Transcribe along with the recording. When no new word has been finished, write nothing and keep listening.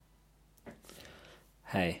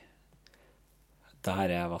Hei,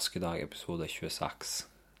 dette Vaskedag episode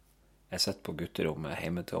 26. Jeg sitter på gutterommet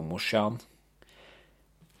hjemme til Morsian.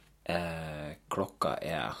 Klokka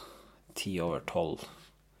 10:10.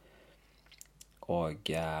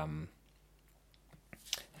 Og jeg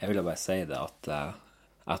ville bare si det at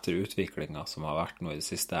etter utviklingen som har vært nå i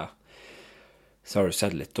det siste, så har det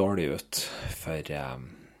sett litt dårlig ut for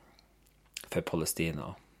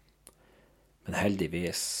Palestina. Men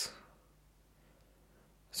heldigvis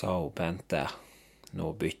så har hun Bente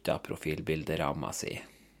nå byttet profilbilderamma si,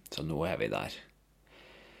 så nå vi der.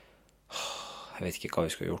 Jeg vet ikke hva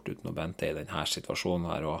vi skulle gjort uten Bente i denne situasjonen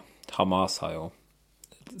her, og Hamas har jo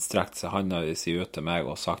strekt seg handa si ut til meg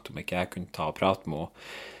og sagt om ikke jeg kunne ta og prate med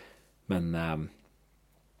henne. Men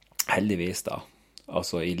heldigvis da,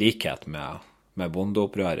 altså i likhet med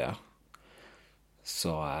bondeopprøret,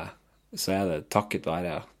 så det takket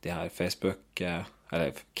være de her Facebook-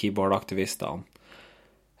 eller keyboardaktivistene,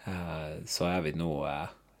 så vi nå,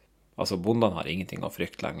 altså bondene har ingenting å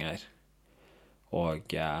frykte lenger, og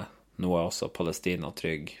nå også Palestina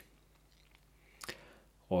trygg.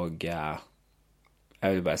 Og jeg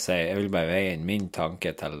vil bare si, jeg vil bare veie inn min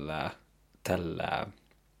tanke til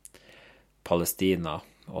Palestina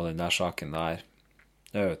og den der saken der.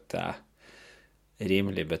 Det jo et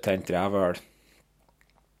rimelig betent rævøl,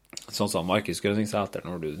 sånn som Markus Grønningsæter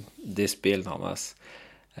når du disser bilen hans,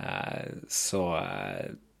 så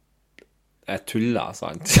jeg tuller,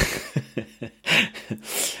 sant?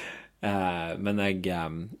 Men det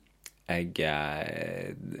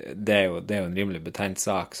jo en rimelig betent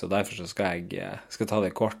sak, så derfor så skal jeg ta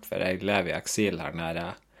det kort, for jeg lever i eksil her nede,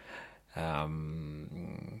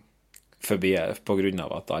 på grunn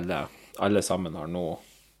av at alle sammen har nå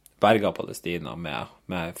berget Palestina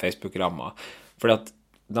med Facebook-rammer. Fordi at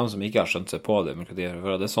de som ikke har skjønt seg på det,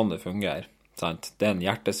 det sånn det fungerer, sant? Det en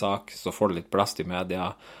hjertesak, så får du litt blast i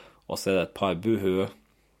media, og så det et par buhu,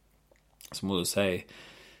 så må du si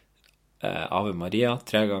Ave Maria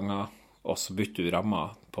 3 ganger, og så bytter du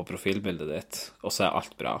rammer på profilbildet ditt, og så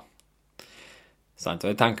alt bra. Sant? Og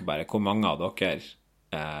jeg tenker bare, hvor mange av dere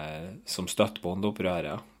som støtter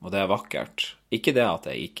bondeopprøret, og det vakkert. Ikke det at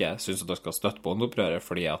jeg ikke synes at dere skal støtte bondeopprøret,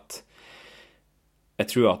 fordi at jeg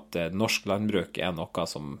tror at norsk landbruk noe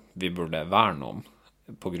som vi burde verne om,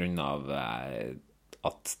 på grunn av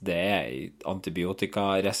at det en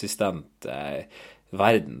antibiotikaresistent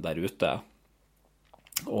verden der ute,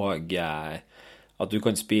 og at du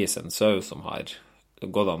kan spise en sau som har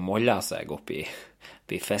gått og målet seg opp i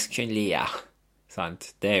fiskkjønnlige,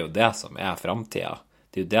 sant? Det jo det som fremtiden.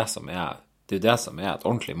 Det jo det som et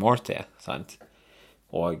ordentlig måltid, sant?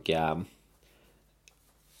 Og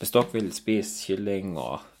hvis dere vil spise kylling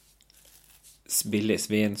og billig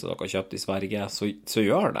svin som dere har kjøpt i Sverige, så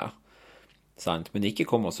gjør det, sant? Men ikke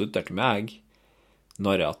kom og sutter til meg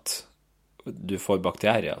når at du får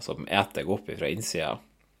bakterier som eter deg opp fra innsiden.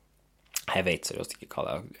 Jeg vet seriøst ikke hva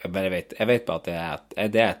det jeg vet bare at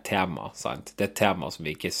det et tema, sant? Det et tema som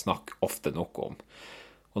vi ikke snakker ofte nok om.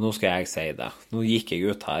 Og nå skal jeg si det. Nå gikk jeg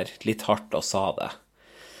ut her litt hardt og sa det.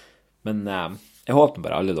 Men jeg håper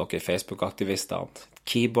bare alle dere Facebook-aktivistene,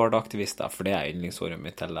 keyboard-aktivister, for det yndlingsordet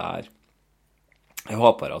mitt til det her. Jeg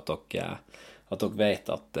håper at dere vet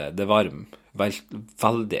at det varmer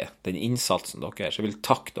veldig den innsatsen deres. Jeg vil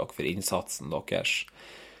takke dere for innsatsen deres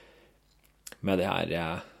med det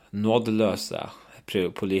her nådeløse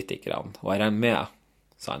politikerne. Og jeg regner med,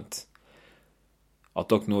 sant, at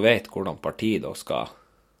dere nå vet hvordan parti dere skal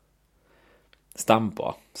stemme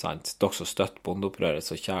på, sant? Dere som støtter bondeopprøret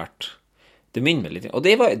så kjært. Det minner meg litt, og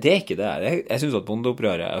det ikke det. Jeg synes at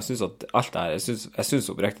bondeopprøret, jeg synes at alt det her, jeg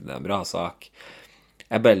synes oppriktig det en bra sak.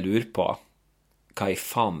 Jeg bare lurer på hva i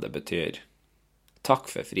faen det betyr.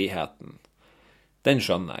 Takk for friheten. Den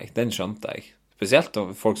skjønte jeg. Spesielt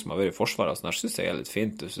av folk som har vært i forsvaret, så synes jeg litt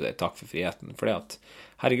fint å si takk for friheten. Fordi at,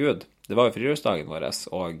 herregud, det var jo frigjøringsdagen vår,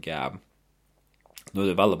 og nå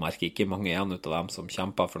det vel å merke ikke mange igjen ut av dem som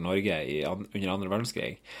kjempet for Norge under andre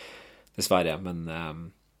verdenskrig, dessverre, men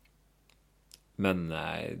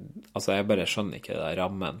altså jeg bare skjønner ikke det der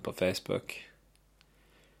rammen på Facebook.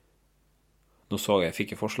 Nå jeg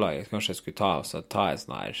fikk et forslag, kanskje jeg skulle ta en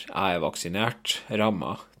sånn her, jeg vaksinert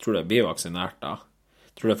ramma, tror du jeg blir vaksinert da?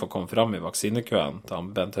 Tror du jeg får komme frem i vaksinekøen til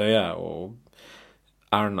Bent Høie og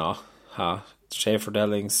Erna,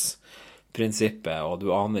 skjevfordelingsprinsippet, og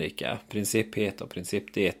du aner ikke, prinsipp hit og prinsipp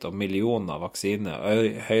dit, og millioner vaksiner,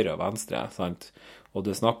 høyre og venstre, sant? Og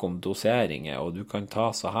det snakker om doseringer, og du kan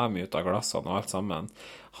ta så her mye ut av glassene og alt sammen.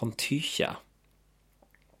 Han tykker.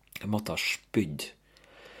 Jeg måtte ha spydd.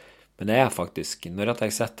 Men det faktisk, når jeg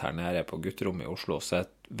sitter her nede på gutterommet i Oslo, så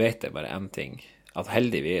vet jeg bare en ting, at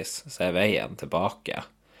heldigvis så veien tilbake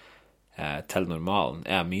til normalen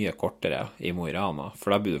mye kortere i Mo i Rana,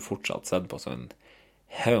 for da blir du fortsatt sett på som en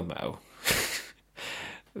homo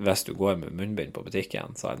hvis du går med munnbind på butikken,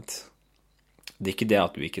 sant? Det ikke det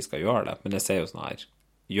at du ikke skal gjøre det, men jeg sier jo sånn her,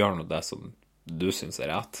 gjør nå det som du synes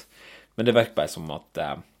rett. Men det virker bare som at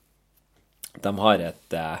de har et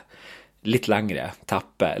litt lengre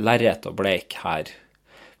teppe, lerret og bleik her.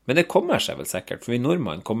 Men det kommer seg vel sikkert, for vi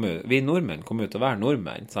nordmenn kommer jo til å være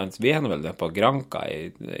nordmenn, sant? Vi nå vel på Granka i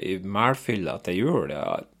melfylla til jul,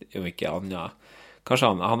 ja, om ikke annet.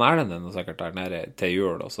 Kanskje han Erlend noe sikkert der nede til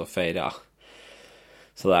jul, og så feirer.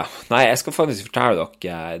 Så det. Nei, jeg skal faktisk fortelle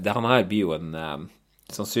dere, det han her blir jo en,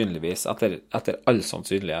 sannsynligvis, etter all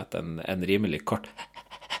sannsynlighet, en rimelig kort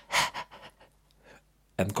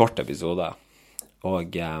episode.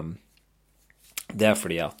 Og det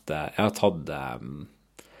fordi at jeg har tatt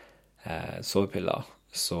sovepiller,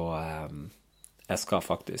 så jeg skal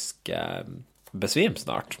faktisk besvime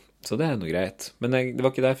snart. Så det noe greit. Men det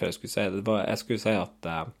var ikke derfor jeg skulle si det. Jeg skulle si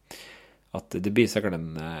at det blir sikkert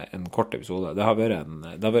en kort episode. Det har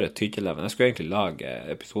vært et tykkeleven. Jeg skulle egentlig lage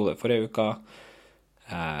episode forrige uka.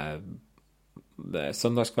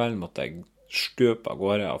 Søndagskvelden måtte jeg stupe av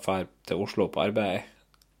gårde og fære til Oslo på arbeid.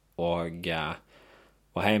 Og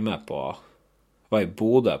var hjemme var i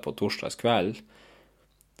Bodø på torsdagskveld.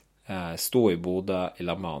 Sto i Bodø i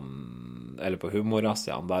lag med han, eller på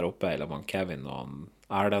humorrassiaen der oppe, i lag med Kevin og han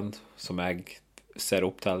Erlend, som jeg ser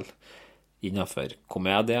opp til innenfor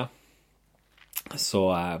komedie.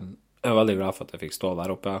 Så jeg var veldig glad for at jeg fikk stå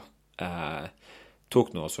der oppe. Tok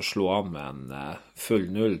noe og så slo an med en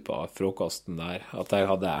full null på frokosten der. At jeg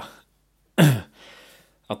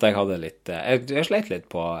hadde litt jeg slet litt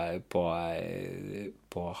på å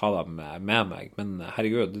ha dem med meg, men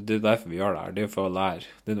herregud, det derfor vi gjør det her. Det for å lære.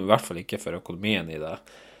 Det i hvert fall ikke for økonomien i det.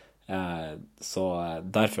 Så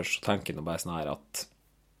derfor så tenker jeg nå bare sånn her at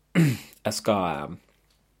jeg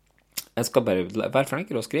skal bare være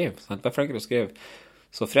flinkere å skrive, sant? Være flinkere å skrive.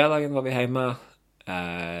 Så fredagen var vi hjemme.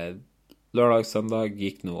 Lørdag, søndag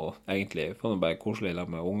gikk nå egentlig, var nå bare koselig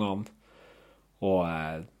med ungene. Og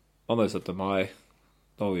mandag 17. mai,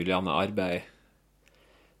 da var Juliane arbeid.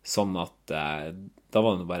 Sånn at da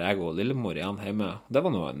var det bare jeg og lillemor igjen hjemme. Det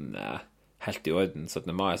var nå en helt i orden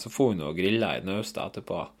 17. mai. Så får vi nå grilla i Nausta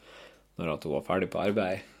etterpå, når hun var ferdig på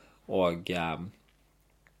arbeid. Og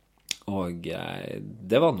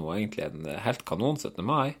det var nå egentlig en helt kanon 17.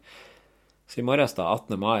 mai. Så i morges da,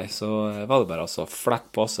 18. mai, så var det bare altså flekk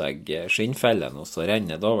på seg skinnfellen, og så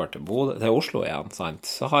renner det over til Oslo igjen, sant?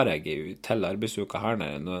 Så har jeg til arbeidsuka her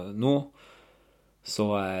nede nå, så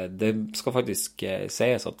det skal faktisk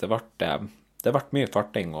sies at det ble mye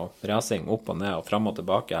farting og resing opp og ned og frem og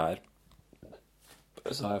tilbake her.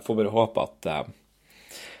 Så jeg får bare håpe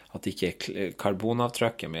at ikke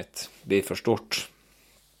karbonavtrykket mitt blir for stort.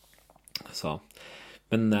 Så.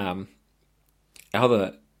 Men jeg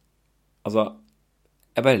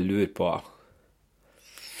bare lurer på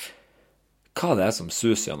hva det som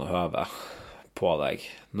suser gjennom høvet på deg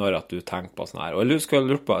når at du tenker på sånn her. Og jeg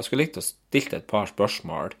skulle likt å stille et par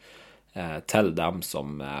spørsmål til dem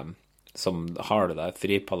som har det der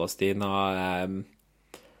Fri Palestina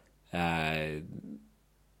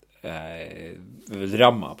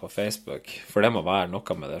ramma på Facebook, for det må være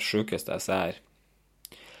noe med det sykeste jeg ser.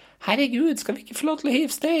 Herregud, skal vi ikke få lov til å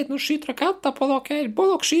hive stein og skyte raketter på dere? Må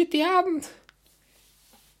dere skyte igjen?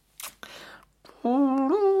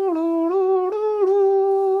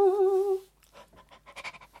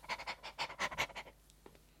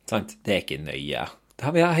 Sant? Det ikke nøye. Det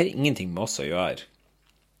har ingenting med oss å gjøre.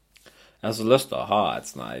 Jeg har så lyst til å ha et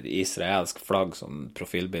sånn her israelsk flagg som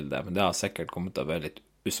profilbilde, men det har sikkert kommet til å være litt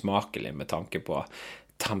usmakelig med tanke på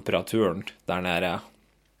temperaturen der nede.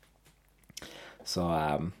 Så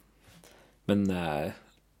men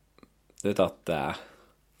du vet at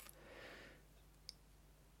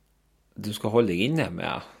du skal holde deg inne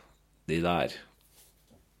med de der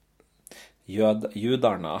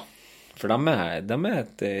juderne, for de er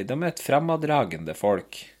et fremadragende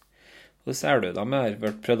folk. Og det ser du, de har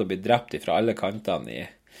prøvd å bli drept fra alle kantene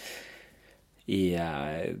i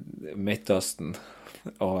Midtøsten.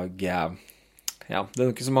 Og ja, det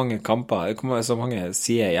er ikke så mange kamper, det kommer så mange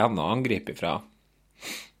sider igjen å angripe ifra.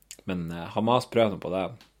 Men Hamas prøver på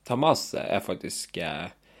det. Hamas faktisk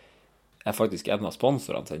en av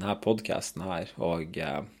sponsorene til denne podcasten her, og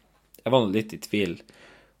jeg var litt i tvil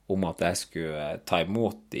om at jeg skulle ta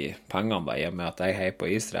imot de pengene da, i og med at jeg heier på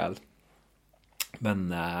Israel.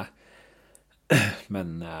 Men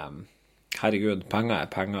herregud, penger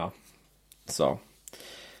er penger. Så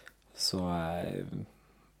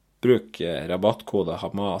bruk rabattkode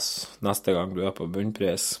Hamas neste gang du på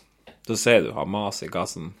bunnpris. Da sier du Hamas i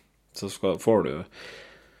kassen, så får du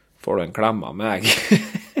en klem av meg.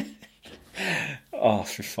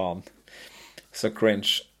 Fy faen. Så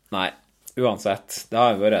cringe. Nei, uansett, det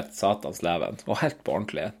har jo vært et satans leven, og helt på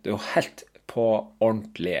ordentlig. Det er jo helt på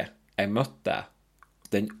ordentlig. Jeg møtte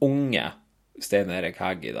den unge Stein Erik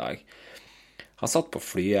Hegg i dag. Han satt på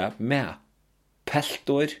flyet med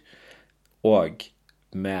peltor og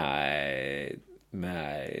han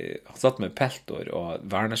satt med peltor og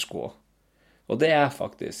vernersko. Og det er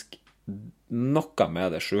faktisk noe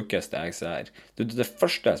med det sykeste jeg ser. Det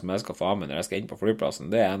første som jeg skal få av meg når jeg skal inn på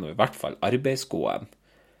flyplassen, det er nå i hvert fall arbeidsskoen.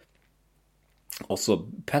 Og så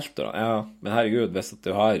peltor. Ja, men herregud, hvis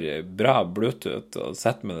du har bra Bluetooth og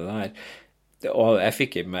sett med det der. Og jeg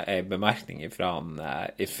fikk en bemerkning fra han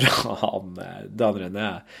Dan René.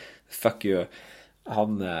 Fuck you.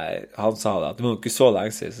 Han sa det, at det var ikke så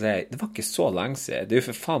lenge siden. Så jeg, det var ikke så lenge siden. Det er jo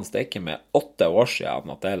for faen stekke med 8 år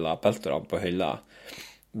siden at jeg la peltorene på hylla.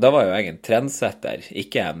 Da var jo jeg en trendsetter,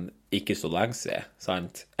 ikke så lenge siden,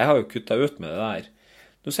 sant? Jeg har jo kuttet ut med det der.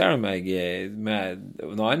 Nå ser du meg med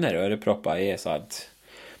noen andre ørepropper i, sant?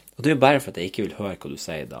 Og det er jo bare for at jeg ikke vil høre hva du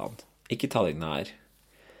sier, Dan. Ikke ta deg nær.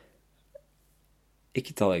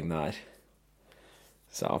 Ikke ta deg nær.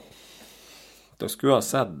 Så, da skulle jeg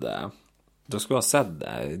ha sett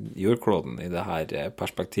jordkloden i det her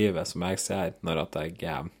perspektivet som jeg ser når at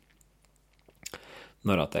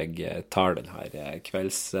jeg tar den her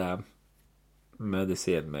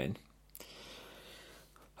kveldsmedisinen min.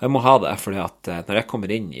 Jeg må ha det, fordi at når jeg kommer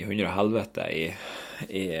inn i 100 helvete i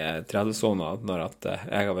 30-sonen, når at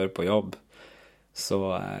jeg har vært på jobb,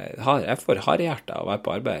 så jeg får hardhjerte av å være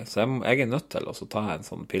på arbeid. Så jeg nødt til å ta en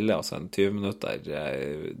sånn pille, og så en 20 minutter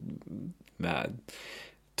med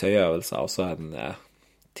tøyøvelser, og så en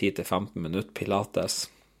 10-15 minutter pilates.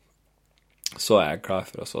 Så er jeg klar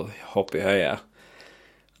for å hoppe i høyet.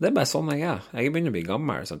 Det er bare sånn jeg er. Jeg begynner å bli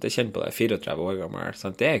gammel, sant? Jeg kjenner på det, 34 år gammel.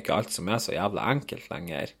 Sant? Det er ikke alt som er så jævla enkelt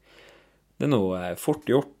lenger. Det er noe fort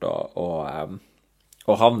gjort å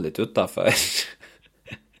havne litt utenfor.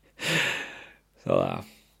 Så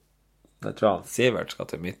jeg tror han Sivert skal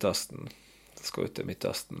til Midtøsten. Skal ut til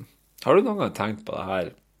Midtøsten. Har du noen gang tenkt på det her?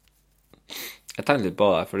 Jeg tenkte litt på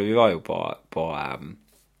det, for vi var jo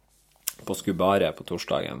på Skubare på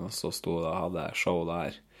torsdagen, og så stod det og hadde show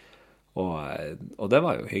der. Og det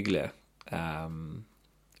var jo hyggelig. Men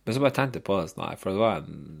så bare tenkte jeg på det sånn her, for det var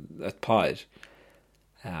et par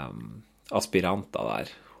aspiranter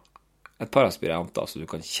der. Et par aspiranter så du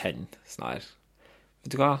kan kjenne sånn her.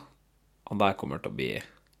 Vet du hva? Han der kommer til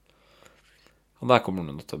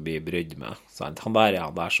å bli brydd med. Sant? Han der er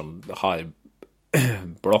han der som har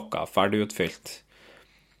blokka ferdig utfylt.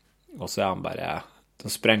 Og så er han bare, så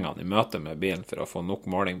sprenger han i møte med bilen for å få nok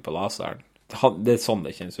måling på laseren. Det er sånn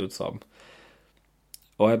det kjennes ut som.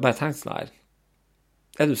 Og jeg bare tenkte sånn her,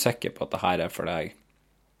 er du sikker på at det her er for deg?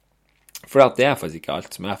 For det er faktisk ikke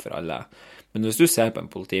alt som er for alle. Men hvis du ser på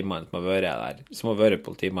en politimann som har vært der, som har vært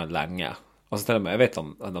politimann lenge, altså til og med, jeg vet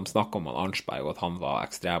at de snakker om Arnsberg, og at han var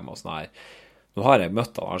ekstrem og sånn her. Nå har jeg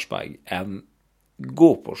møtt Arnsberg en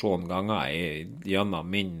god porsjon ganger gjennom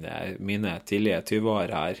mine tidlige 20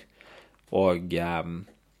 år her, og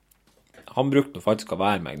han brukte faktisk å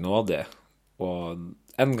være meg nådig.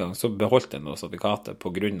 Og en gang så beholdt jeg noe sertifikatet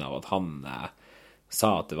på grunn av at han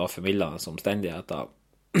sa at det var formildende omstendigheter.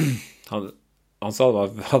 Han sa det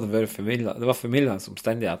var formildende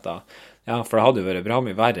omstendigheter. Ja, for det hadde jo vært bra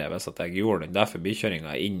mye verre hvis at jeg gjorde den der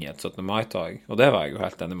forbikjøringen inn i et 17. mai-tog. Og det var jeg jo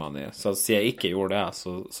helt enig med han i. Så siden jeg ikke gjorde det,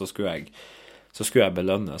 så skulle jeg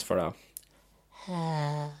belønnes for det.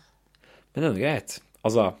 Men det er noe greit.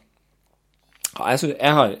 Altså, jeg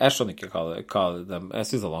skjønner ikke hva jeg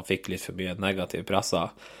synes at han fikk litt for mye negativ presse,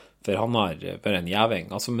 for han har vært en jæving.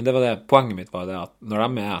 Altså, men det var det, poenget mitt var det at når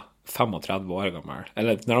de er 35 år gammel,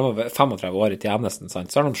 eller når de har 35 år i tjenesten, sant,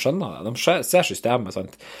 så har de skjønnet det. De ser systemet,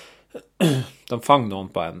 sant. De fanger noen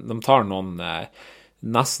de tar noen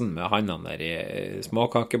nesten med hendene der i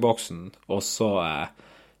småkakeboksen, og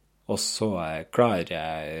så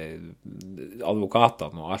klarer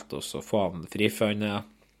advokatene og alt, og så får han frifunnet.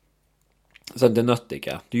 Så det nøtter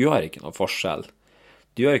ikke. Du gjør ikke noe forskjell.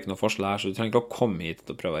 Du gjør ikke noe forskjell her, så du trenger ikke å komme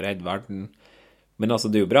hit og prøve å redde verden. Men altså,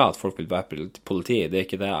 det er jo bra at folk vil være politi, det er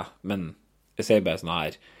ikke det. Men jeg sier bare sånn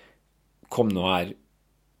her, kom nå her,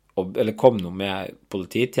 eller kom nå med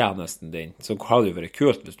polititjenesten din, så hadde det jo vært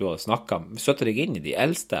kult hvis du hadde snakket, søtte deg inn i de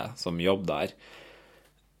eldste som jobber der.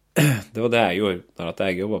 Det var det jeg gjorde når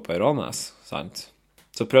jeg jobbet på Rånes, sant?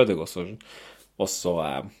 Så prøvde jeg også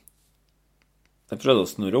jeg prøvde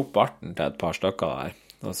å snurre opp arten til et par stykker der,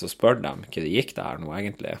 og så spør dem hva det gikk det her nå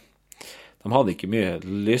egentlig. de hadde ikke mye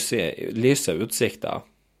lyse utsikter.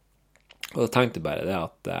 Og da tenkte jeg bare det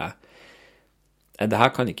at det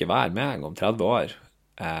her kan ikke være meg om 30 år.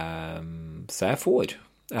 Så jeg for.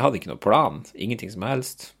 Jeg hadde ikke noe plan, ingenting som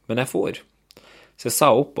helst, men jeg for. Så jeg sa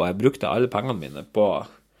opp, og jeg brukte alle pengene mine på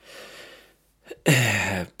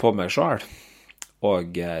meg selv,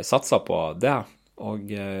 og satsa på det. Og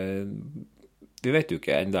vi vet jo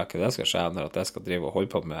ikke enda hva det skal skje når at jeg skal drive og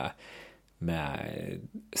holde på med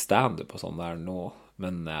stand-up og sånn der nå,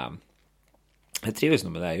 men jeg trives nå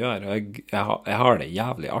med det jeg gjør, og jeg har det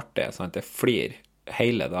jævlig artig, sant? Jeg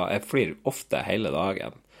flir ofte hele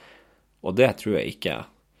dagen, og det tror jeg ikke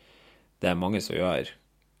det er mange som gjør.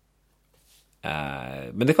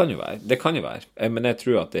 Men det kan jo være. Men jeg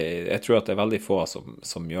tror at det er veldig få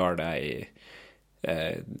som gjør det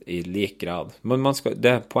i lik grad. Men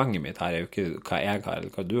poenget mitt her er jo ikke hva jeg har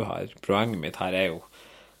eller hva du har. Poenget mitt her er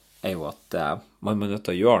jo at man er nødt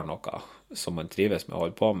til å gjøre noe som man trives med å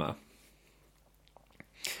holde på med.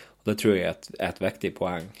 Og det tror jeg er et viktig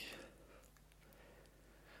poeng.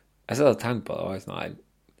 Jeg satt og tenkte på det, og sånn her,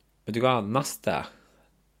 vet du hva,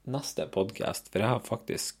 neste podcast, for jeg har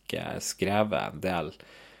faktisk skrevet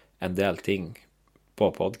en del ting på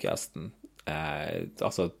podcasten,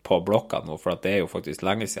 altså på blokka nå, for at det er jo faktisk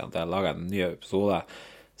lenge siden at jeg har laget en ny episode,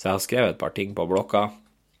 så jeg har skrevet et par ting på blokka.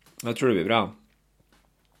 Jeg tror det blir bra.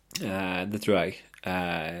 Det tror jeg.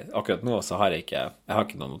 Akkurat nå så har jeg ikke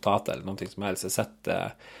noen notat eller noe som helst. Jeg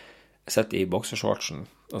sitter i boksershortsen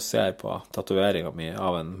og ser på tatoveringen min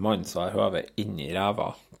av en mann som har høvet inn i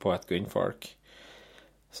ræva på et kvinnfolk,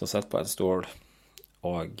 som sitter på en stol,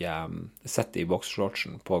 og sitter i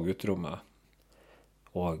boksershortsen på gutterommet,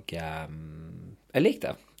 og jeg liker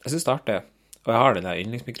det. Jeg synes det er artig, og jeg har den der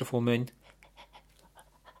yndlingsmikrofonen min,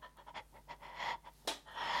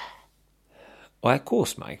 og jeg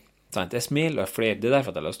koser meg, sant? Jeg smiler og flir, det er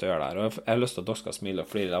derfor at jeg har lyst til å gjøre det her, og jeg har lyst til at dere skal smile og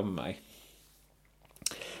flire sammen med meg.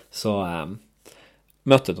 Så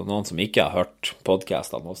møtte jeg noen som ikke har hørt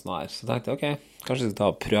podcastene og sånn her, så tenkte jeg, ok, kanskje jeg skal ta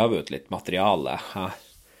og prøve ut litt materiale.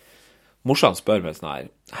 Morsan spør meg sånn her,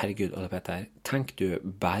 herregud, Ole Petter, tenk du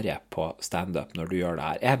bare på stand-up når du gjør det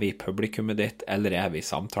her? Er vi publikummet ditt, eller er vi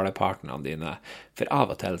samtalepartnerne dine? For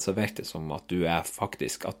av og til så virker det som at du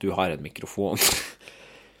at du har en mikrofon.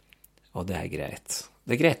 Og det er greit.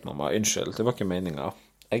 Det er greit, mamma, unnskyld, det var ikke meningen.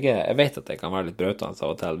 Jeg vet at det kan være litt brøtende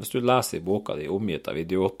av og til. Hvis du leser i boka di Omgitt av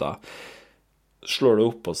idioter, slår du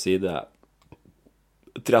opp på side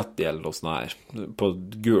 30 eller noe sånt her, på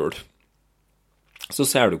gul, så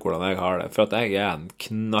ser du hvordan jeg har det. For at jeg er en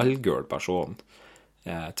knallgul person,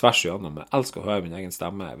 tvers igjennom. Jeg elsker å høre min egen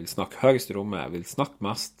stemme, jeg vil snakke høyest i rommet, jeg vil snakke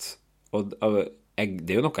mest, og det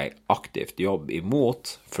er jo noe jeg aktivt jobber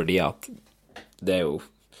imot, fordi at det er jo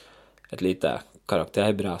et lite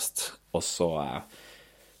karakterbrest, og så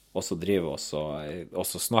driver og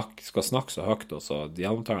så skal snakke så høyt, og så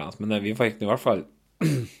gjennomtaler han. Men vi fikk i hvert fall,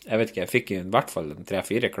 jeg vet ikke, jeg fikk i hvert fall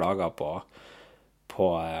 3-4 klager på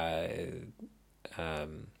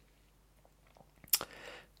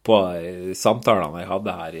samtalene jeg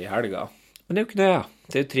hadde her i helga. Men det er jo ikke det,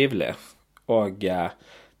 det er jo trivelig. Og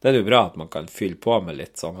det er jo bra at man kan fylle på med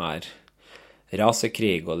litt sånn her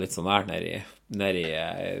rasekrig og litt sånn her nede i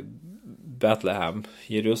Bethlehem,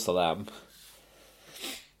 Jerusalem.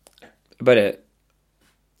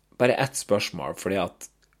 Bare ett spørsmål, fordi at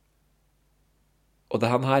og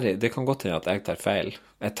det kan godt hende at jeg tar feil.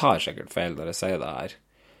 Jeg tar sikkert feil når jeg sier det her.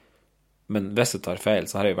 Men hvis jeg tar feil,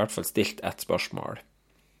 så har jeg i hvert fall stilt ett spørsmål.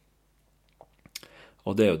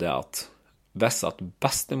 Og det er jo det at hvis at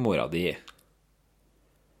bestemora di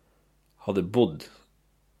hadde bodd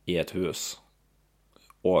i et hus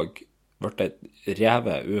og vært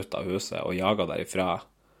revet ut av huset og jaget derifra,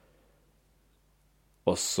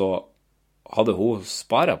 og så hadde hun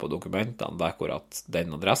sparet på dokumentene der hvor at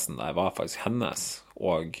den adressen der var faktisk hennes,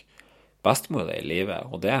 og bestemor er i livet,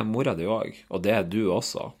 og det er mora di også, og det er du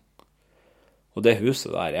også. Og det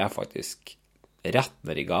huset der er faktisk rett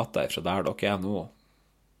ned i gata fra der dere er nå,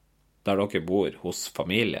 der dere bor hos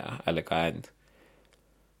familie, eller hva enn.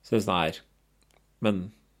 Så det er sånn her, men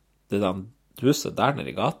det der huset der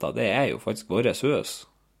nede i gata, det er jo faktisk vårt hus.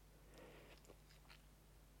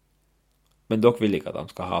 Men dere vil ikke at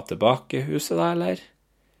de skal ha tilbake huset der, eller?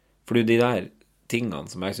 For det er jo de der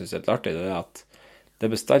tingene som jeg synes er litt artig, det er at det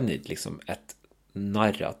er bestandig liksom et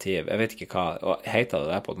narrativ. Jeg vet ikke hva, og heter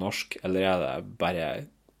det på norsk, eller er det bare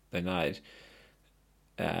den der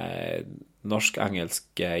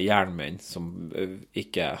norsk-engelske hjernen min som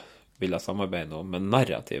ikke vil ha samarbeid nå, men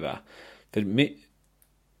narrativet. For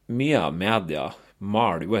mye av media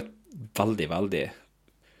maler jo et veldig, veldig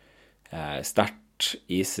sterkt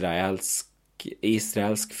israelsk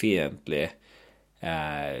israelsk fiendtlig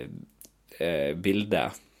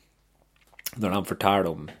bilde når de forteller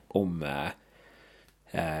om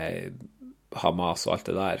Hamas og alt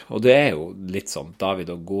det der. Og det jo litt sånn David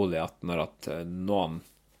og Goliat, når at noen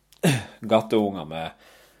gatteunger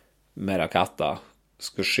med raketter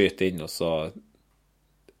skal skyte inn, og så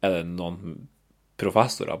det noen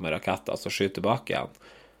professorer med raketter som skyter tilbake igjen.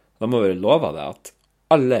 Da må vi love det at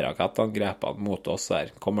alle rakettangrepene mot oss her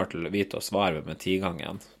kommer til vi til å svare med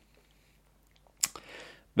 10-gangen.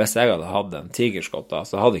 Hvis jeg hadde hatt en tigerskott da,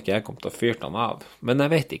 så hadde ikke jeg kommet til å fyrt den av. Men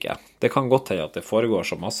jeg vet ikke. Det kan godt hende at det foregår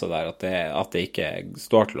så masse der at det ikke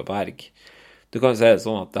står til å berge. Du kan si det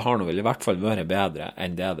sånn at det har nå vel i hvert fall vært bedre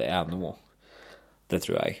enn det nå. Det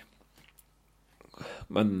tror jeg.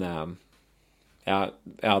 Men ja,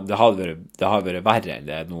 det har vært verre enn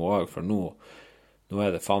det nå også, for nå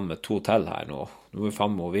det faen med 2 til her nå. Nå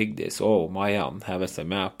faen med Vigdis og Majan hever seg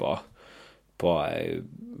med på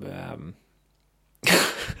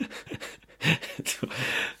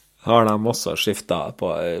har de også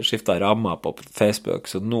skiftet rammer på Facebook,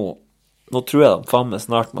 så nå tror jeg de faen meg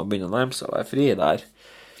snart må begynne å nærme seg å være fri der.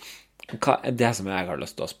 Hva det som jeg har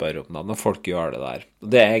lyst til å spørre om da, når folk gjør det der?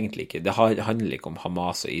 Det egentlig ikke, det handler ikke om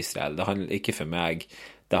Hamas og Israel, det handler ikke for meg,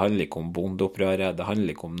 det handler ikke om bondeopprøret, det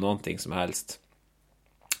handler ikke om noen ting som helst.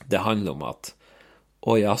 Det handler om at,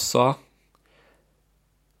 jaså,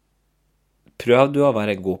 prøv du å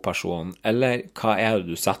være en god person, eller hva det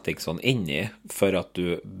du setter deg sånn inn i for at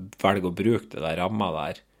du velger å bruke det der rammet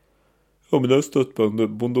der? Ja, men det støtt på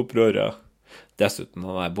bondeopprøret. Dessuten,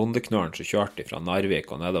 han der bondeknøren som kjørte fra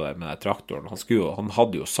Narvik og nedover med traktoren, han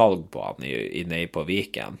hadde jo salg på han nede på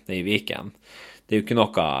Viken. Det jo ikke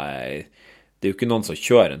noe... Det jo ikke noen som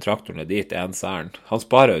kjører en traktor ned dit ensæren. Han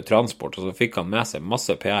sparer jo transport, og så fikk han med seg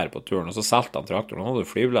masse PR på turen, og så selte han traktoren. Han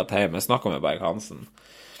hadde flybillett hjem. Jeg snakket med Berg-Hansen.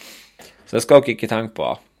 Så jeg skal ikke tenke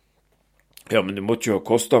på. Ja, men det måtte jo ha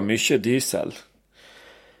kostet mye diesel.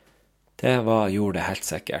 Det gjorde det helt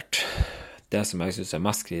sikkert. Det som jeg synes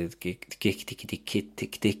mest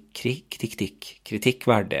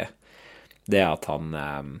kritikkverdig, det at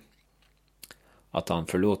han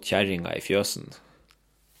forlot kjerringa i fjøsen.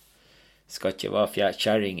 Skal ikke være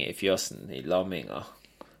kjerringe i fjøsen i lamminga.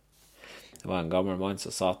 Det var en gammel mann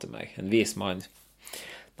som sa til meg, en vis mann.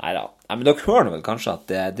 Neida, men dere hører vel kanskje at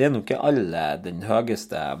det nok ikke all den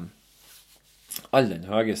høyeste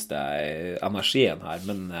energien her,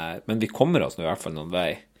 men vi kommer oss nå i hvert fall noen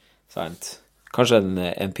vei, sant? Kanskje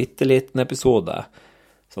en pitteliten episode,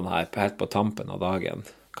 sånn her, helt på tampen av dagen.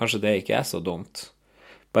 Kanskje det ikke så dumt,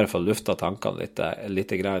 bare for å lufte tankene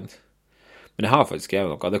litt grann. Men jeg har faktisk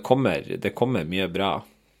skrevet noe. Det kommer mye bra.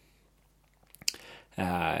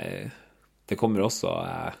 Det kommer også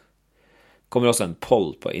en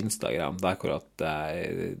poll på Instagram der hvor at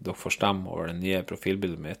dere får stemme over det nye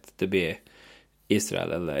profilbildet mitt. Det blir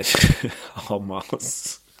Israel eller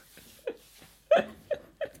Hamas.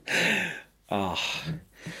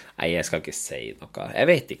 Nei, jeg skal ikke si noe. Jeg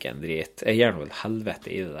vet ikke en drit. Jeg gjør noe vel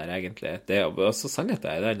helvete i det der, egentlig. Så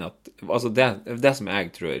sannheten den at altså det som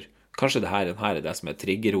jeg tror, kanskje det her det som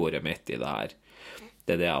triggerordet mitt i det her,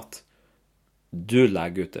 det det at du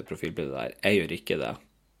legger ut det profilbildet der, jeg gjør ikke det,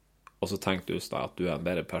 og så tenker du at du en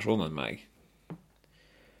bedre person enn meg.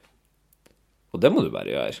 Og det må du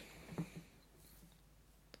bare gjøre.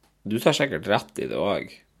 Du tar sikkert rett i det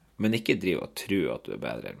også, men ikke driv og tro at du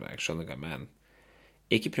bedre enn meg, skjønner du hva jeg mener?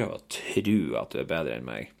 Ikke prøv å tro at du bedre enn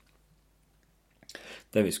meg.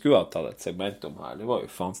 Det vi skulle ha tatt et segment om her, det var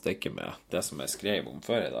jo faen stikke med det som jeg skrev om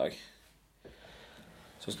før i dag.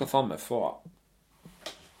 Så skal faen meg få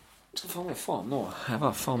nå. Jeg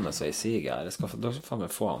var faen meg så i sig her. Jeg skal faen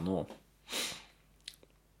meg få nå.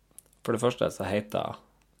 For det første så heter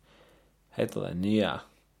det nye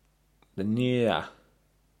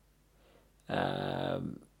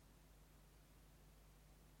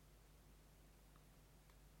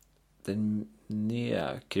den nye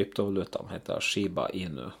kryptovalutaen heter Shiba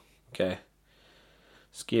Inu. Ok?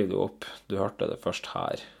 Skriv det opp. Du hørte det først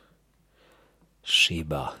her.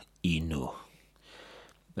 Shiba Inu.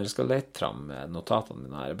 Når jeg skal lete fram notatene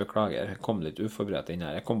dine her, jeg beklager, jeg kom litt uforberedt inn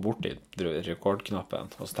her. Jeg kom bort i rekordknappen,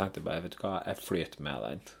 og så tenkte jeg bare, vet du hva, jeg flyter med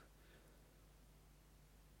den.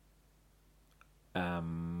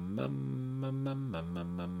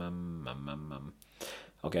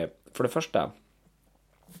 Ok, for det første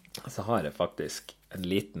så har jeg faktisk en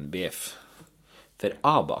liten beef. For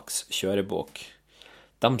Abax kjørebok,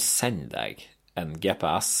 de sender deg en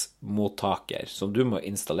GPS-mottaker som du må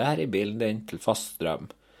installere i bilen din til fast strøm.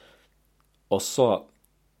 Og så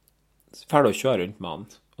får du å kjøre rundt med den.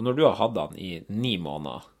 Og når du har hatt den i 9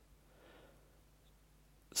 måneder,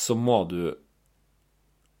 så må du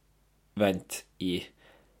vent i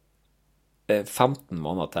 15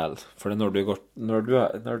 måneder til, for det er når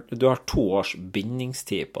du har 2 års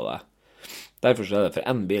bindingstid på det. Derfor så er det for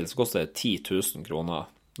en bil så koster det 10 000 kroner.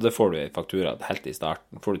 Det får du i faktura helt i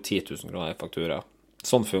starten. Får du 10 000 kroner i faktura.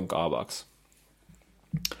 Sånn funker Abax.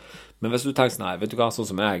 Men hvis du tenker sånn her, vet du hva, sånn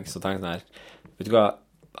som jeg, så tenker sånn her, vet du hva,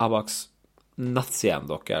 Abax,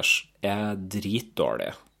 nettsiden deres er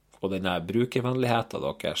dritdårlig, og denne brukervennligheten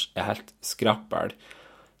deres er helt skrappel.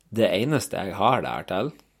 Det eneste jeg har der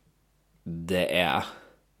til, det er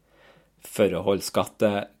for å holde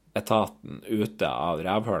skatteetaten ute av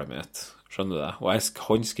rævhølet mitt, skjønner du det? Og jeg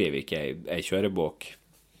håndskriver ikke en kjørebok.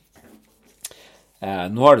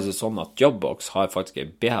 Nå har det seg sånn at Jobbox har faktisk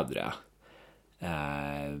en bedre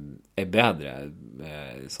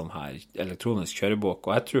sånn her elektronisk kjørebok,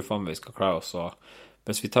 og jeg tror faen vi skal klare oss å,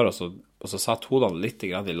 hvis vi tar oss og så satt hodene litt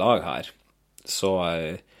grann i lag her, så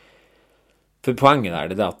for poenget der,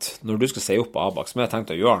 det er det at når du skal si opp Abax, som jeg har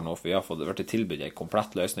tenkt å gjøre nå, for vi har fått vært tilbudt en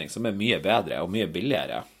komplett løsning som er mye bedre og mye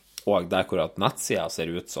billigere, og der hvor at nettsida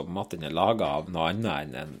ser ut som at den er laget av noe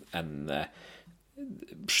annet enn en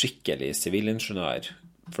skikkelig sivilingeniør,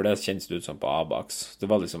 for det kjennes det ut som på Abax. Det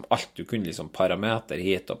var liksom alt, du kunne liksom parameter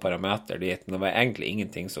hit og parameter dit, men det var egentlig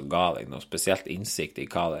ingenting som ga deg noe spesielt innsikt i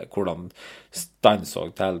hvordan stand så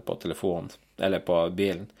til på telefonen, eller på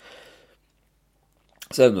bilen.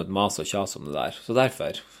 Så er det noe et mas og kjas om det der. Så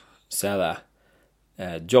derfor så er det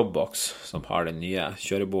Jobbox som har den nye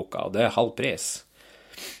kjøreboka, og det er halv pris.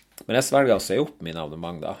 Men jeg svelger å se opp min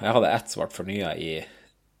abonnement da. Jeg hadde ett svart fornyet i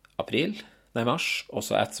mars, og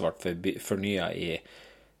så ett svart fornyet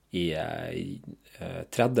i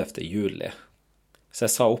 30. juli. Så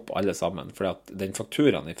jeg sa opp alle sammen, for at den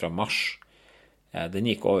fakturaen fra mars,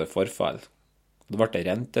 den gikk over forfall. Det ble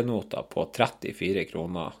rentenota på 34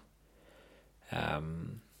 kroner.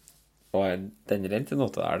 Og den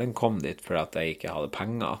rentenota der, den kom dit fordi at jeg ikke hadde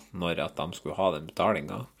penger når at de skulle ha den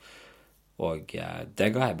betalingen. Og det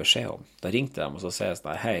ga jeg beskjed om. Da ringte de og så sier jeg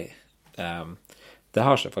sånn, hei, det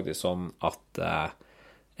har seg faktisk sånn at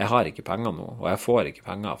jeg har ikke penger nå, og jeg får ikke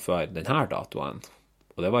penger før denne datoen.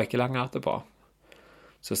 Og det var ikke lenge etterpå.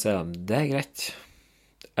 Så sier de, det er greit,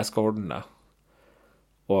 jeg skal ordne det.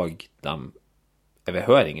 Og jeg vil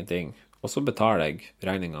høre ingenting. Og så betaler jeg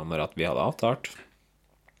regningen når at vi hadde avtalt.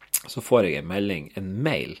 Så får jeg en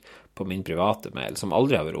mail på min private mail, som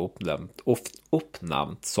aldri har vært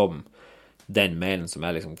oppnevnt som den mailen som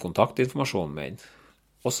er liksom kontaktinformasjonen min.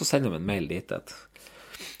 Og så sender de en mail dit.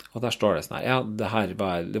 Og der står det sånn her, ja, det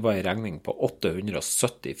var en regning på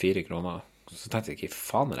 874 kroner. Så tenkte jeg, hva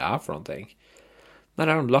faen er det her for noen ting?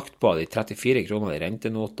 Der har de lagt på de 34 kroner i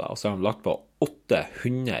rentenota, og så har de lagt på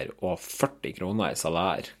 840 kroner i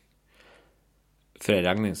salær for en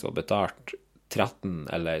regning som var betalt 13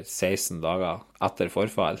 eller 16 dager etter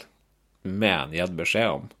forfall, med en gitt beskjed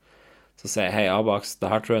om. Så sier jeg, hei Abax,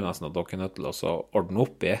 det her tror jeg nesten at dere er nødt til å ordne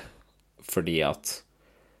opp i, fordi at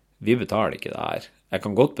vi betaler ikke det her. Jeg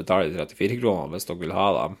kan godt betale de 34 kroner hvis dere vil ha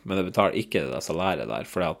dem, men jeg betaler ikke det salæret der,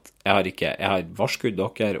 fordi at jeg har varskudd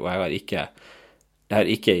dere, og jeg har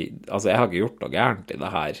ikke gjort noe gærent i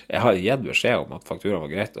det her. Jeg har gitt beskjed om at fakturaen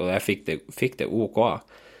var greit, og jeg fikk det OK.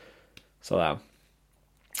 Så det.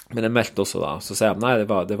 Men jeg meldte også da, så sier jeg, nei,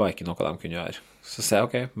 det var ikke noe de kunne gjøre. Så sier jeg,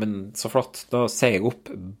 ok, men så flott, da sier jeg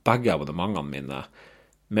opp begge abonnementene mine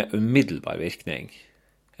med umiddelbar virkning.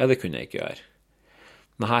 Ja, det kunne jeg ikke gjøre.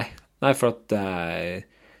 Nei, for at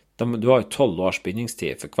du har jo 12 års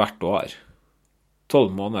bindingstid for hvert år.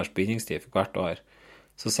 12 måneders bindingstid for hvert år.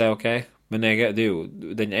 Så sier jeg, ok, men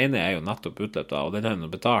den ene er jo nettopp utløpt da, og den er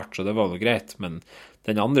jo betalt, så det var noe greit, men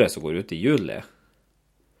den andre som går ut i juli,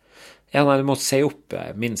 ja, nei, du må si opp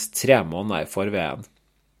minst 3 måneder i forveien.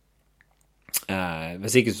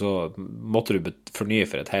 Hvis ikke så måtte du fornye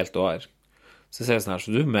for et helt år. Så sier jeg sånn her,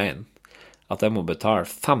 så du mener at jeg må betale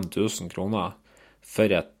 5 000 kroner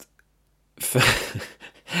for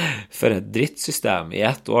et drittsystem i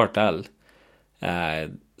ett år til,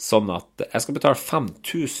 sånn at jeg skal betale 5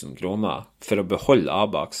 000 kroner for å beholde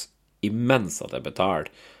Abax imens at jeg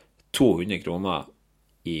betaler 200 kroner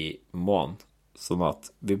i måneden, sånn at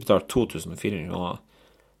vi betaler 2400 kroner.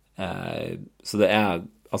 Så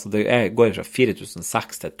det går fra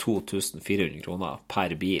 4600 til 2400 kroner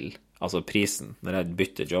per bil, altså prisen, når jeg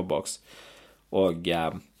bytter Jobbox. Og jeg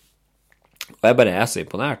bare er så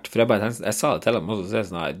imponert, for jeg sa det til dem også,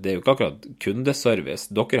 det er jo ikke akkurat kundeservice.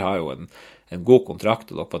 Dere har jo en god kontrakt,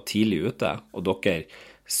 og dere var tidlig ute, og dere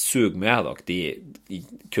suger med dere de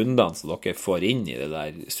kundene som dere får inn i det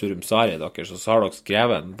der surumsariet deres, og så har dere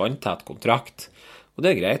skrevet en vanntett kontrakt. Og det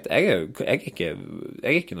er greit, jeg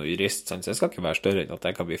er ikke noe jurist, så jeg skal ikke være større enn at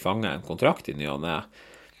jeg kan bli fanget en kontrakt i ny og ned.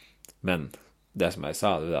 Men det som jeg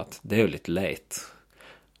sa, det er at det er jo litt leit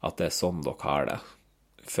at det er sånn dere har det.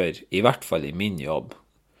 For i hvert fall i min jobb,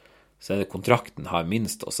 så er det kontrakten har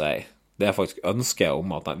minst å si. Det er faktisk ønsket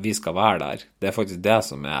om at vi skal være der. Det er faktisk det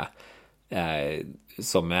som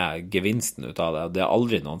er gevinsten ut av det. Det er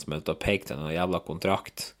aldri noen som er ute og peker til noen jævla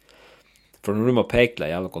kontrakt. For når du må peke til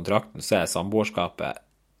den jævla kontrakten, så er samboerskapet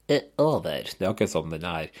over. Det er akkurat som den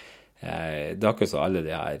her, det er akkurat som alle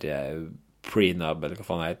de her prenup, eller hva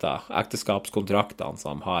faen det heter, ekteskapskontraktene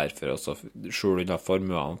som de har for å skjule unna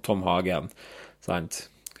formuene. Tom Hagen, sant?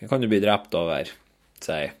 Det kan du bli drept over,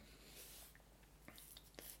 sier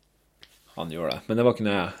han gjorde det. Men det var ikke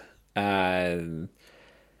noe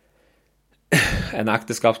en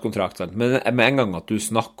ekteskapskontrakt, sant? Men med en gang at du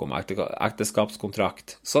snakker om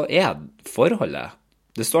ekteskapskontrakt, så er forholdet,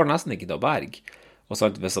 det står nesten ikke til å berge. Og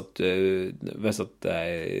sant, hvis at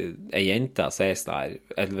en jente sier sånn her,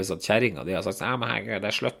 eller hvis at kjerringa de har sagt sånn, men det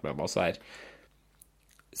er slutt med meg, så er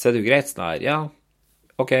det jo greit sånn her, ja,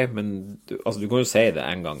 ok, men altså, du kan jo si det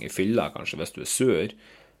en gang i fylla, kanskje, hvis du er sur,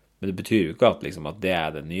 men det betyr jo ikke at, liksom, at det er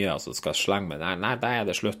det nye, altså skal slenge med, nei, da er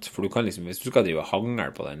det slutt, for du kan liksom, hvis du skal drive hangle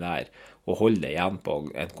på den der, og holde det igjen på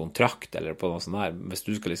en kontrakt, eller på noe sånt der, hvis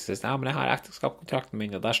du skal liksom si, ja, men jeg har ekteskapskontrakten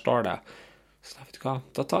min, og der står det, så vet du hva,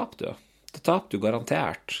 da taper du. Da taper du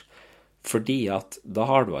garantert, fordi at da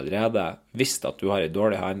har du allerede visst at du har en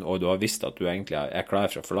dårlig hand, og du har visst at du egentlig er klar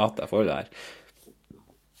for å forlate deg for det her.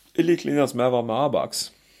 I like linje som jeg var med Abax.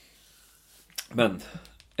 Men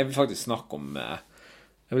jeg vil faktisk snakke om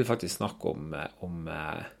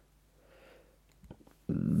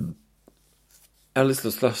jeg har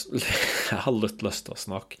litt lyst til å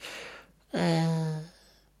snakke. Jeg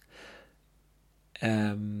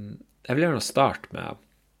vil gjerne starte med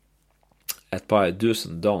et par do's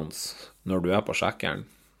and don'ts når du er på sjekkeren.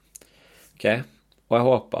 Ok? Og jeg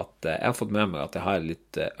håper at jeg har fått med meg at jeg har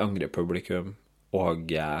litt yngre publikum,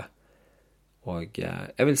 og jeg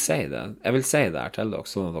vil si det. Jeg vil si det her til dere,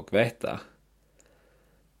 sånn at dere vet det.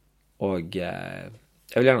 Og jeg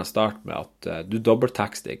vil gjerne starte med at du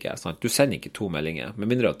dobbelttekster ikke, sant? Du sender ikke 2 meldinger,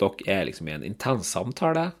 med mindre at dere er liksom i en intens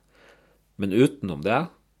samtale, men utenom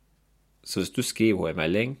det, så hvis du skriver en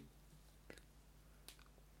melding,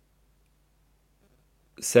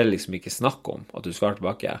 så er det liksom ikke snakk om at du svarer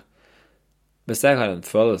tilbake. Hvis jeg har en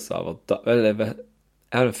følelse av at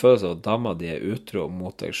dama di er utro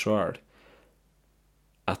mot deg selv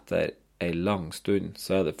etter en lang stund, så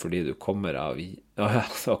er det fordi du kommer av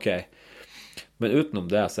ok. Men utenom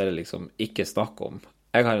det så er det liksom ikke snakk om.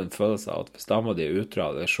 Jeg har en følelse av at hvis dama di er utro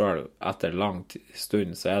av deg selv etter lang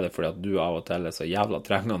stund, så er det fordi at du av og til er så jævla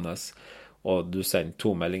trengende, og du sender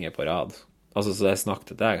 2 meldinger på rad. Altså, så jeg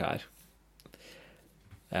snakker til deg her.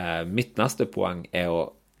 Mitt neste poeng er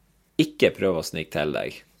å ikke prøve å snike til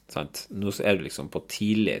deg, sant? Nå er du liksom på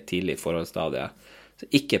tidlig forholdsstadie, så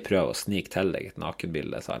ikke prøve å snike til deg et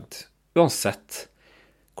nakenbilde, sant? Uansett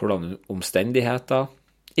hvordan omstendigheter,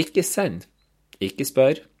 ikke send, ikke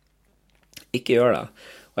spør, ikke gjør det.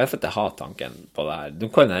 Og jeg vet at jeg har tanken på det her. Det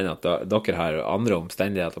kan hende at dere har andre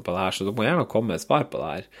omstendigheter på det her, så du må gjerne komme med et svar på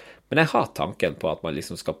det her. Men jeg har tanken på at man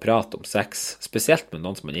liksom skal prate om sex, spesielt med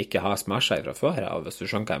noen som man ikke har smashet fra før av, hvis du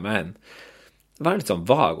skjønner hva jeg mener. Vær litt sånn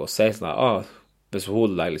vag og si sånn, hvis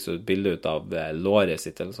hun legger liksom et bilde ut av låret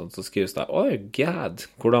sitt eller sånt, så skrives det, god,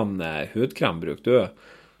 hvordan hudkrem bruker du?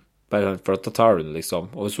 Bare for da tar du det liksom,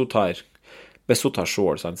 og hvis hun tar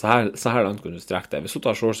skjål, så her langt kan du strekke det. Hvis hun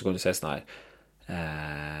tar skjål, så kan du si sånn her,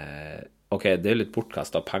 ok, det er litt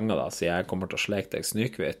bortkastet penger da, så jeg kommer til å sleke deg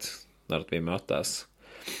snykvitt når vi møtes.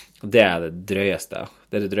 Det er det drøyeste.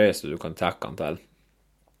 Det er det drøyeste du kan trekke han til.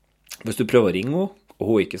 Hvis du prøver å ringe henne, og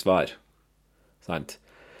hun ikke svarer, sant?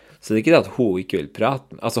 Så det er ikke det at hun ikke vil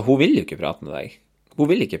prate. Altså, hun vil jo ikke prate med deg. Hun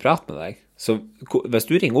vil ikke prate med deg. Så hvis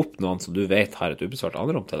du ringer opp noen som du vet har et ubesvart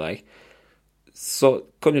anrop til deg, så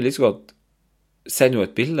kan du liksom godt sende henne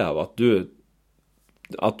et bilde av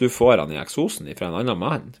at du får han i eksosen fra en annen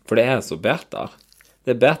mann. For det er så beta.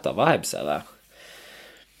 Det er beta vibes, er det.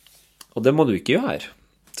 Og det må du ikke gjøre.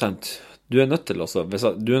 Sant? Du er nødt til å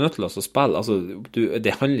spille, altså,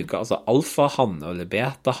 det handler ikke, altså, alfahanne eller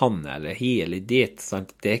betahanne eller hi eller dit,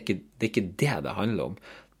 sant? Det er ikke det det handler om.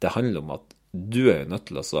 Det handler om at du er nødt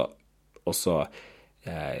til å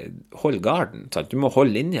holde garden, sant? Du må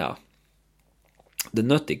holde linja. Det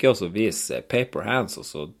nødt ikke å vise paper hands og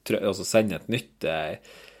så sende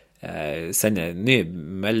en ny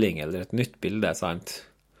melding eller et nytt bilde, sant?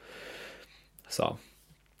 Så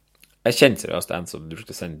jeg kjenner seriøst en som brukte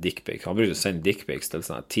å sende dickpic. Han brukte å sende dickpics til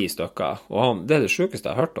sånne 10 stykker. Og det er det sykeste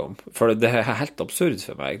jeg har hørt om. For det er helt absurd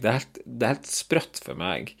for meg. Det er helt sprøtt for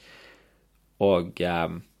meg. Og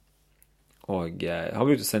Og han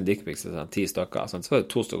brukte å sende dickpics til 10 stykker, så var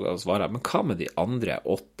det 2 stykker som svarer. Men hva med de andre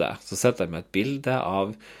 8? Så sitter jeg med et bilde av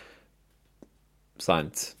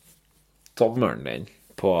tommelen din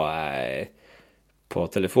på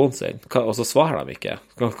telefonen sin, og så svarer de ikke.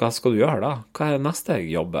 Hva skal du gjøre da? Hva er neste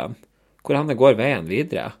jobben? Hvor henne går veien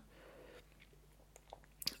videre?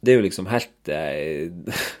 Det er jo liksom helt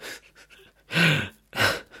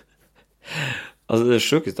altså det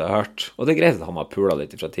sjukeste jeg har hørt. Og det er greit at han har pula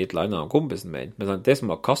litt fra tid til annen, kompisen min, men det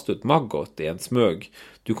som har kastet ut maggot i en smøg,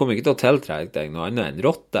 du kommer ikke til å tiltrekke deg noe annet enn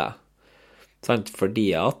rotte. Fordi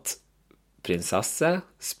at prinsesse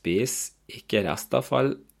spiser ikke restavfall,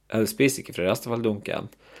 eller spiser ikke fra restavfalldunken.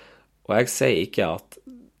 Og jeg sier ikke at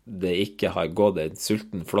det ikke har gått en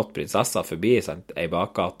sulten, flott prinsesse forbi ei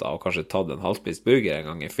bakgata og kanskje tatt en halvspist burger en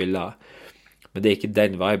gang i fylla. Men det er ikke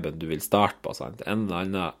den viben du vil starte på. En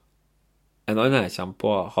annen jeg kommer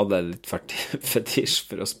på hadde litt fetisj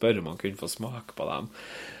for å spørre om han kunne få smake på dem.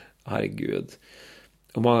 Herregud.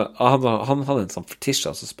 Han hadde en sånn fetisj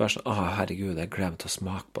som spør sånn, herregud, jeg glemmer til å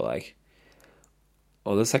smake på deg.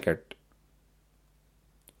 Og det er sikkert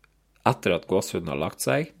etter at gåshunden har lagt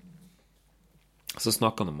seg, så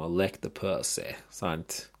snakker han om å lick the pussy,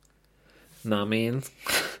 sant? Namin.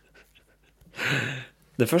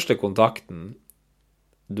 Den første kontakten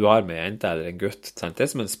du har med en jente eller en gutt, sant? Det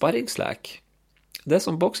er som en sparringslek. Det er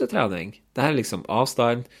som boksetrening. Det her er liksom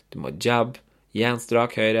avstand, du må jab, gi en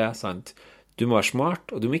strak høyre, sant? Du må være smart,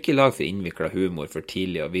 og du må ikke lage for innviklet humor for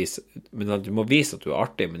tidlig å vise, men du må vise at du er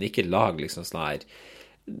artig, men ikke lage liksom sånn her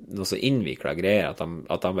noe så innviklet greier at de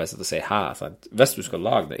bare sitter og sier hæ, sant? Hvis du skal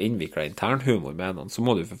lage noe innviklet internhumor med noen, så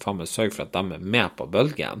må du for faen meg sørge for at de er med på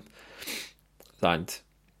bølgen, sant?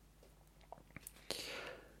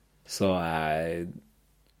 Så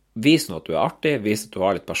vis nå at du er artig, vis at du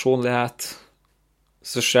har litt personlighet,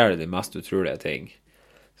 så skjer det de mest utrolige ting,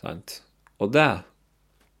 sant? Og det,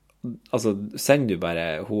 altså, send du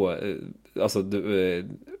bare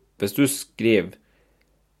hvis du skriver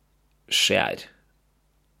skjer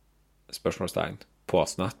spørsmålstegn på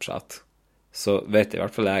Snapchat, så vet i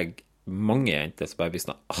hvert fall jeg mange jenter som bare blir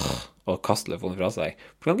sånn og kaster telefonen fra seg.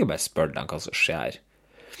 For kan ikke bare spørre dem hva som skjer.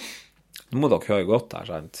 Nå må dere høre godt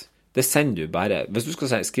her, sant? Det sender du bare, hvis du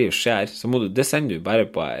skal skrive skjer, så må du, det sender du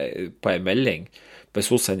bare på en melding,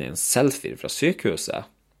 hvis hun sender en selfie fra sykehuset.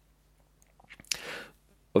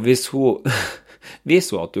 Og hvis hun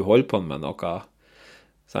viser hun at du holder på med noe,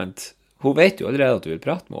 sant? Hun vet jo allerede at du vil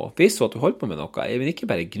prate med henne. Vis at du holder på med noe. Jeg vil ikke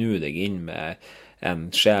bare gnu deg inn med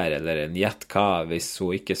en skjær eller en gjett hva hvis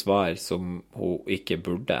hun ikke svarer som hun ikke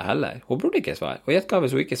burde heller. Hun burde ikke svare. Og gjett hva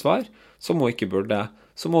hvis hun ikke svarer som hun ikke burde,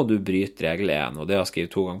 så må du bryte regel 1, og det har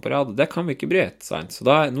skrevet 2 ganger på rad. Det kan vi ikke bryte, sant? Så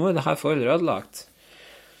nå er det her forholdet ødelagt.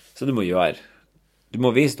 Så du må gjøre. Du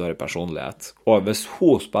må vise du har personlighet. Og hvis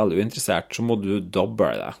hun spiller uinteressert, så må du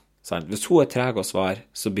doble det. Sant? Hvis hun er treg å svare,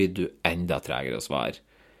 så blir du enda tregere å svare.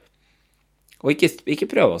 Og ikke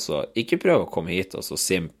prøv å komme hit og så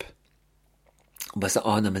simp. Og bare si,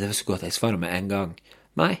 nei, men det er så godt, jeg svarer med en gang.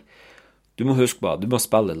 Nei, du må huske på, du må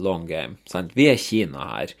spille long game. Sant? Vi er Kina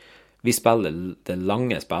her. Vi spiller det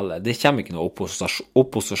lange spillet. Det kommer ikke noe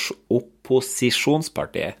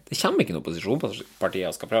opposisjonsparti. Det kommer ikke noe opposisjonsparti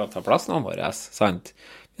og skal prøve å ta plassene våre. Sant?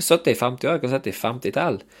 Vi er 70-50 år, kan sitte i 50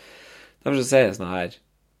 til. Derfor så sier jeg sånn her,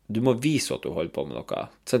 du må vise at du holder på med noe.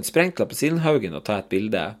 Så spreng til appelsinhaugen og ta et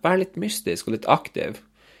bilde. Vær litt mystisk og litt aktiv.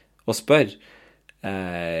 Og spør.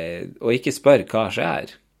 Og ikke spør hva skjer.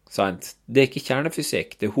 Sant? Det er ikke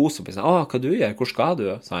kjernefysikk. Det er hun som blir sånn, hva du gjør? Hvor skal du?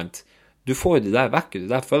 Sant? Du får jo de der vekk,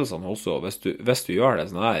 de der følelsene også, hvis du gjør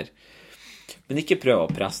det sånn her. Men ikke prøv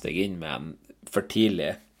å presse deg inn med en for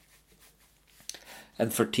tidlig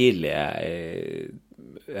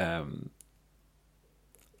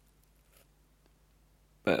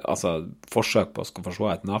altså forsøk på å skal få se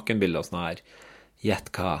et nakenbilde og sånn her.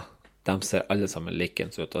 Gjett hva? De ser alle sammen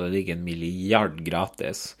likens ut, og det ligger 1 milliard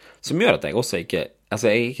gratis, som gjør at jeg også ikke,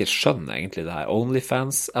 altså jeg ikke skjønner egentlig det her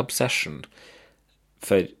OnlyFans-obsession,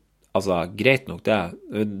 for altså, greit nok det.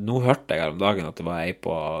 Nå hørte jeg her om dagen at det var ei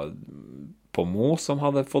på Mo som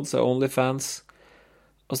hadde fått seg OnlyFans,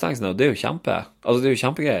 og så tenkte jeg, det er jo det er jo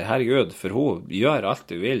kjempegreier, herregud, for hun gjør alt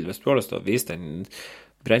du vil. Hvis du har lyst til å vise den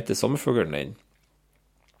brente sommerfuglen din,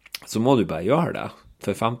 så må du bare gjøre det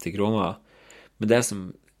for 50 kroner. Men det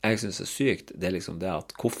som jeg synes er sykt, det er liksom det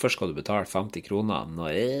at hvorfor skal du betale 50 kroner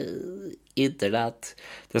når internett,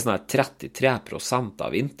 det er sånn at 33%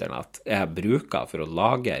 av internett er bruker for å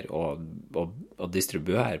lagre og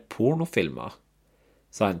distribuere pornofilmer,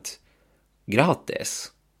 sant?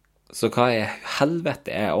 Gratis. Så hva i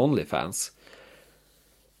helvete er OnlyFans?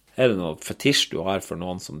 Er det noe fetisj du har for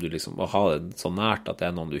noen som du liksom, å ha det så nært at det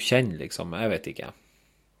er noen du kjenner, liksom? Jeg vet ikke.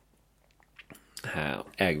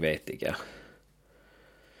 Jeg vet ikke.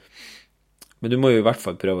 Men du må jo i hvert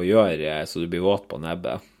fall prøve å gjøre så du blir våt på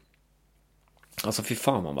nebbet. Altså, fy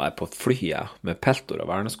faen, man var på flyet med peltor og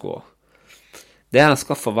vernesko. Det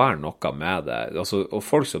skal få være noe med det. Altså, og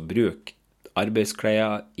folk som bruker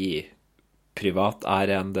arbeidsklær i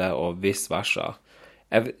privatærende og vice versa.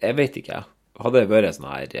 Jeg vet ikke. Hadde det vært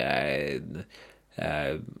sånn her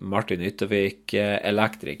Martin Yttervik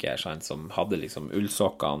elektriker, sant, som hadde liksom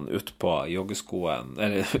ullsokkene ut på joggeskoen,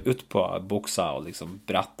 eller ut på buksa og liksom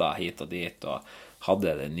bretta hit og dit, og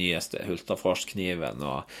hadde den nyeste Hultafors-kniven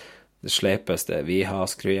og det sleipeste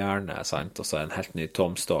Viha-skrujernet, sant, og så en helt ny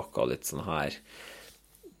tomstokk og litt sånn her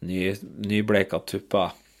nybleika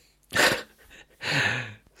tupper.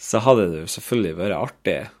 Så hadde det jo selvfølgelig vært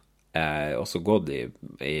artig og så gått i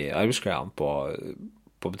arbeidsklærne på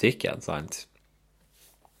butikken, sant.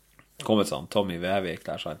 Kommet sånn Tommy Vevik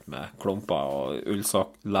der, sant, med klumper og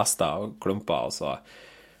ullsokk, lester og klumper,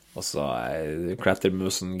 og så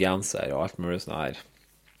klettermusen genser og alt mulig sånn her.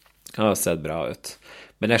 Det har sett bra ut.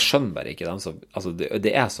 Men jeg skjønner bare ikke dem som, altså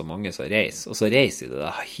det er så mange som reiser, og så reiser de det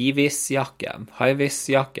der high-vis-jakken,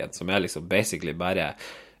 som er liksom basically bare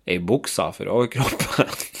ei buksa for overkroppen,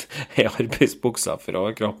 ei arbeidsbuksa for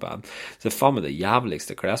overkroppen. Så det er faen med det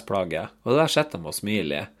jævligste klesplaget. Og der sitter de og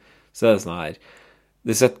smiler. Så er det sånn her,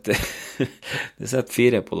 det sitter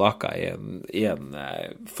 4 polakker i en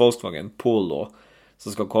Volkswagen Polo som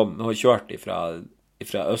skal komme, nå har kjørt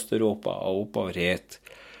ifra Østeuropa og oppover hit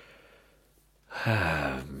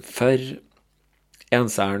for en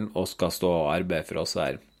særn og skal stå og arbeide for oss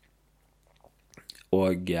her.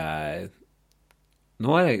 Og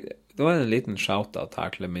nå er det en liten shout-out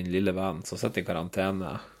her til min lille venn som sitter i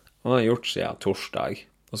karantene. Han har gjort siden torsdag,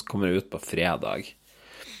 og så kommer det ut på fredag.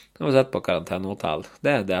 Han har sett på karantenehotell.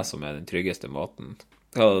 Det er det som er den tryggeste måten.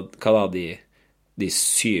 Hva da de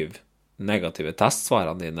 7 negative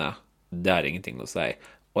testsvarene dine? Det er ingenting å si.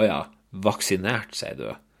 Åja, vaksinert, sier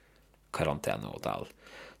du. Karantenehotell.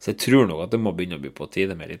 Så jeg tror nok at det må begynne å bli på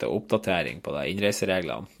tide med litt oppdatering på de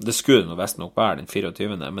innreisereglene. Det skulle nå visst nok være den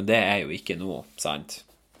 24., men det er jo ikke noe, sant?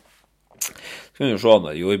 Så kan du se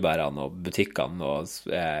når jordbærene og butikkene og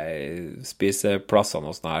spiseplassene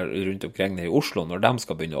og sånne her rundt omkring i Oslo, når de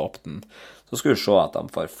skal begynne å åpne, så skal du se at de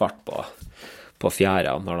får fart på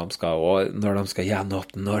fjæra når de skal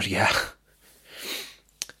gjenåpne Norge.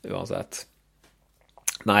 Uansett.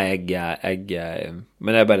 Nei,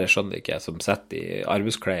 men jeg bare skjønner ikke, som sitter i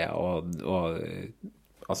arbeidsklær og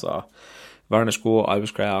altså, vernesko,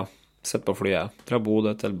 arbeidsklær, sitter på flyet, fra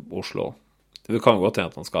Bodø til Oslo. Det kan jo godt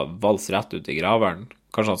hende at han skal valse rett ut i graveren.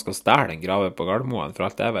 Kanskje han skal stjele en grave på Gardermoen, for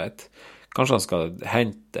alt jeg vet. Kanskje han skal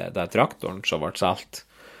hente den traktoren som ble selt.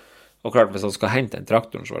 Og klart, hvis han skal hente den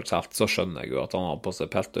traktoren som ble selt, så skjønner jeg jo at han har på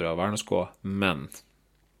seg peltor og vernesko, men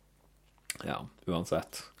ja,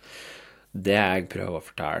 uansett. Det jeg prøver å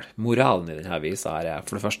fortelle, moralen i denne visa her er,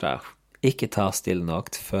 for det første, ikke ta stille nok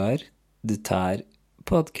før du tar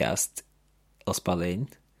podcast og spiller inn.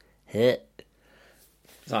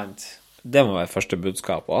 Sant? Det må være første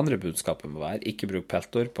budskap, og andre budskapet må være, ikke bruk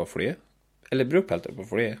peltor på flyet, eller bruk peltor på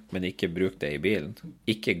flyet, men ikke bruk det i bilen.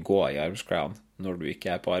 Ikke gå i arbeidsklærne når du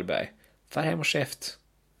ikke er på arbeid. Fær hjem og skift.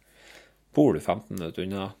 Bor du 15 minutter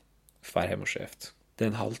unna, fær hjem og skift. Det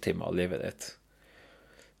er en halvtime av livet ditt.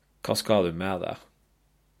 Hva skal du med det?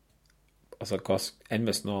 Altså, enn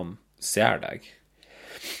hvis noen ser deg?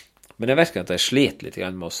 Men jeg virker at jeg sliter litt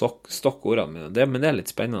med å stokke ordene mine. Men det er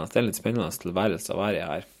litt spennende. Det er litt spennende tilværelse å være i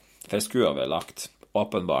her. For jeg skulle ha vært lagt,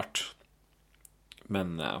 åpenbart.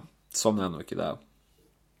 Men sånn er nå ikke det.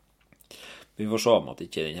 Vi får se om at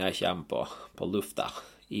ikke denne kommer på lufta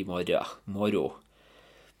i morgen.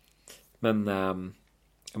 Men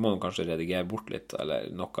jeg må nå kanskje redigere bort litt,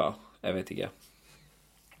 eller noe. Jeg vet ikke.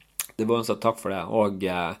 Det var uansett takk for det, og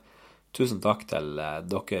tusen takk til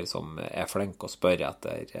dere som er flinke å spørre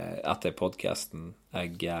etter podcasten.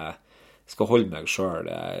 Jeg skal holde meg selv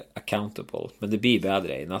accountable, men det blir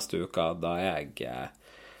bedre i neste uke, da jeg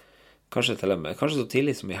kanskje så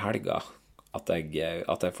tidlig som i helga at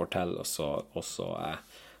jeg får til og så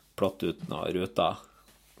plotte ut noen ruter.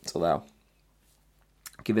 Så det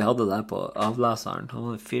ikke vi hadde det på avleseren,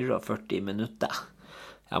 han var 44 minutter.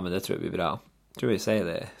 Ja, men det tror jeg blir bra. Tror jeg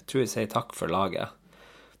sier takk for laget.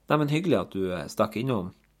 Nei, men hyggelig at du stakk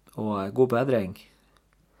innom, og god bedring.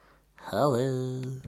 Hallo.